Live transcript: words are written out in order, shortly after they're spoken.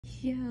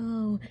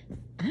So,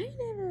 I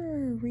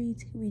never read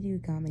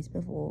Scooby-Doo comics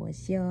before,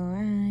 so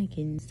I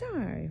can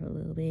start a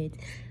little bit.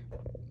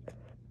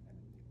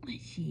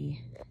 Let's see.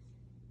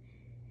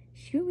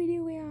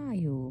 Scooby-Doo, where are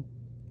you?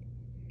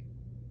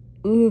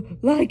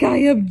 Like I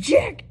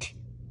object!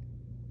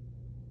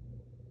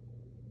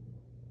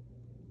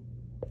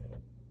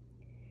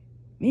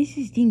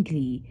 Mrs.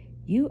 Dinkley,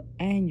 you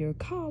and your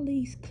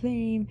colleagues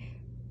claim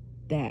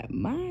that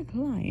my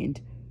client,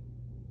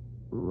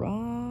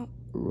 Rob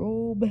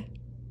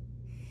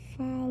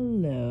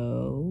Fallowley,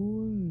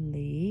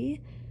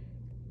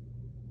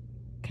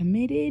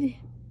 committed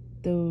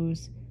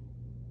those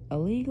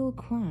illegal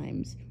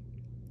crimes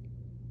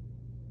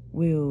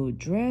while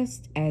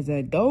dressed as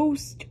a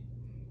ghost.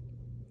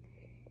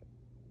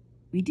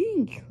 We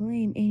didn't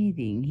claim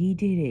anything. He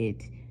did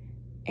it,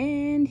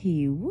 and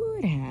he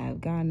would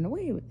have gotten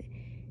away with it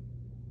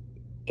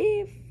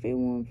if it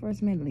weren't for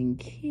us meddling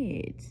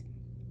kids.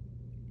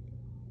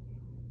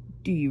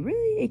 Do you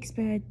really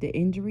expect the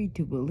injury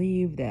to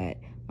believe that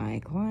my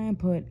client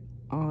put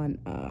on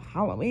a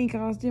Halloween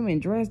costume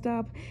and dressed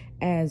up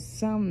as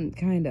some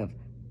kind of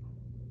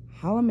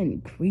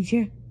Halloween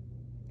creature?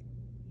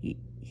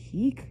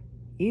 He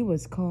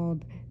was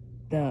called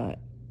the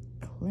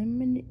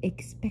Clement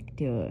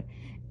Expector.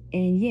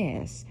 And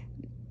yes,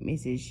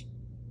 Mrs.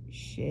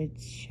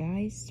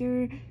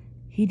 Shyster,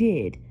 he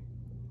did.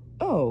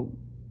 Oh,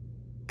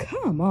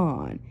 come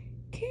on.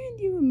 Can't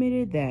you admit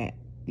it that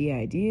the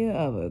idea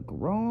of a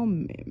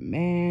grown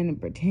man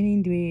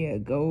pretending to be a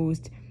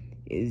ghost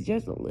is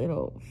just a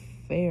little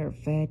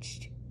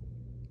far-fetched?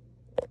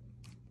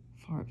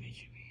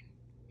 Far-fetched,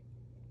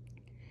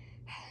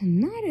 man.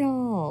 Not at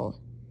all.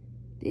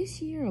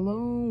 This year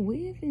alone,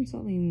 we've been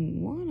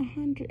solving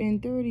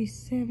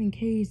 137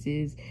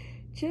 cases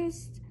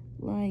just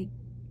like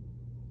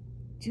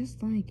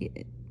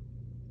it.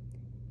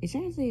 It's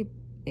actually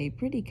a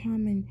pretty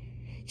common...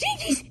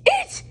 Jinkies!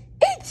 It's!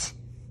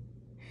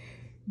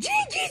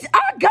 Jinkies,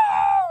 a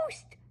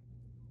ghost!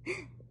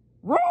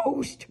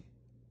 Roast!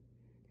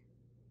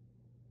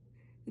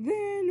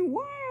 Then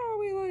why are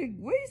we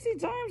wasting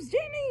time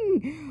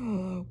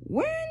standing?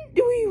 When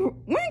can we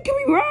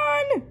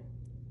run?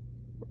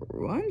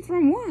 Run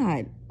from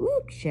what?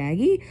 Look,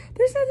 Shaggy,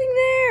 there's nothing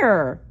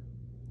there.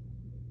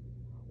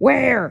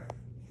 Where?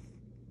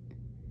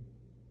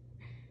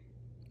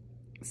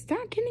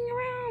 Stop kidding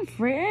around,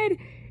 Fred.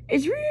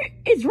 It's right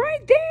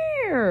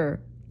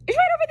there. It's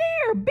right over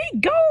there.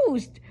 Big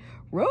ghost.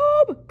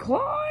 Robe,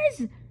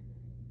 claws.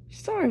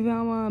 Sorry,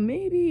 Velma.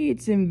 Maybe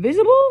it's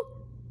invisible?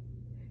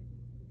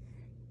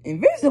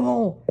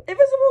 Invisible?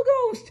 Invisible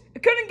ghost.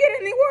 It couldn't get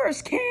any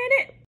worse, can it?